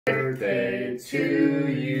Birthday to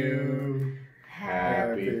you.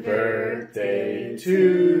 Happy birthday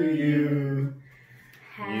to you.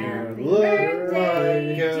 Happy You look birthday,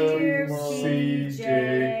 like dear a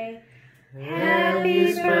CJ.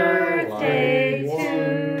 Happy birthday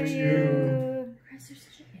to you. Chris, you're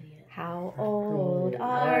such an idiot. How old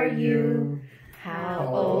are you? How How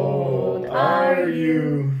old are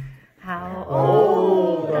you? How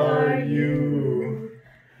old are you?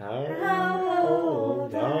 How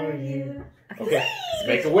old are you? Okay, let's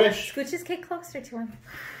make a wish. Scooch his cake closer to him.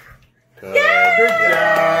 Good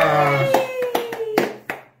job.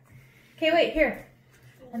 Okay, wait, here.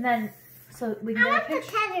 And then, so we can get a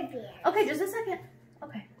picture. teddy bear. Okay, just a second.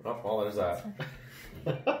 Okay. Oh, well, there's that.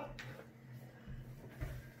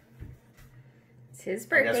 It's his I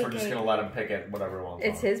birthday guess we're just cake. going to let him pick it, whatever he wants.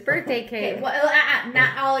 It's his birthday Okay, cake. well,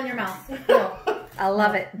 not all in your mouth. No, I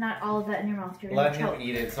love it. not all of that in your mouth. You're Let gonna him choke.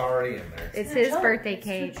 eat it. It's already in there. It's gonna his choke. birthday It's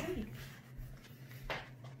cake. too treat.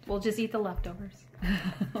 We'll just eat the leftovers.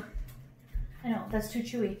 I know, that's too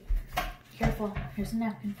chewy. Careful. Here's a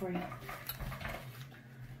napkin for you.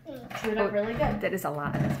 Chew it up really good. That is a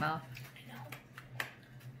lot in his mouth.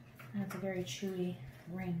 And it's a very chewy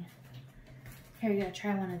ring. Here, you gotta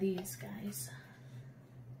try one of these, guys.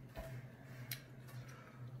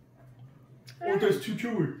 Oh, that's too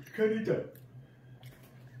chewy. You can't eat that.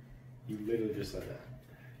 You literally just said that.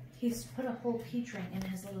 He's put a whole peach ring in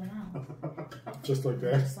his little mouth. Just like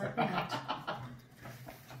that. Just like that.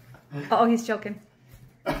 Oh, he's joking.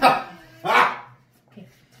 Okay,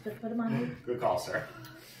 put him on. Good call, sir.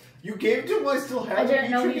 You gave it to him while he still had I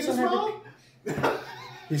didn't know he in still his had mouth?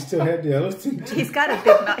 He still had the other thing. He's got a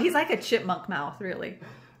big mouth. He's like a chipmunk mouth, really.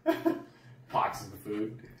 Pox is the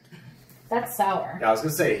food. That's sour. Yeah, I was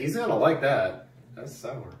going to say, he's going to like that. That's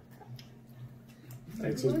sour.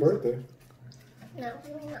 It's his birthday. No.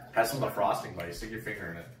 Has some of the frosting, buddy. Stick your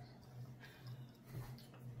finger in it.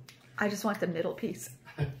 I just want the middle piece.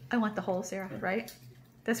 I want the whole, Sarah, right?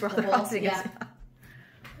 That's where all The the whole, frosting yeah. is.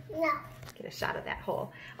 No. Get a shot of that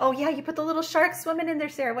hole. Oh, yeah, you put the little shark swimming in there,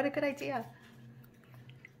 Sarah. What a good idea.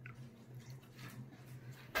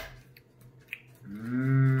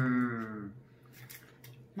 Mmm.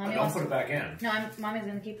 Mommy Don't wants put it back in. No, Mommy's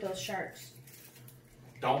gonna keep those sharks.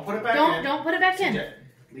 Don't put it back in. Don't put it back in. CJ,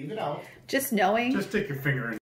 leave it out. Just knowing. Just stick your finger in.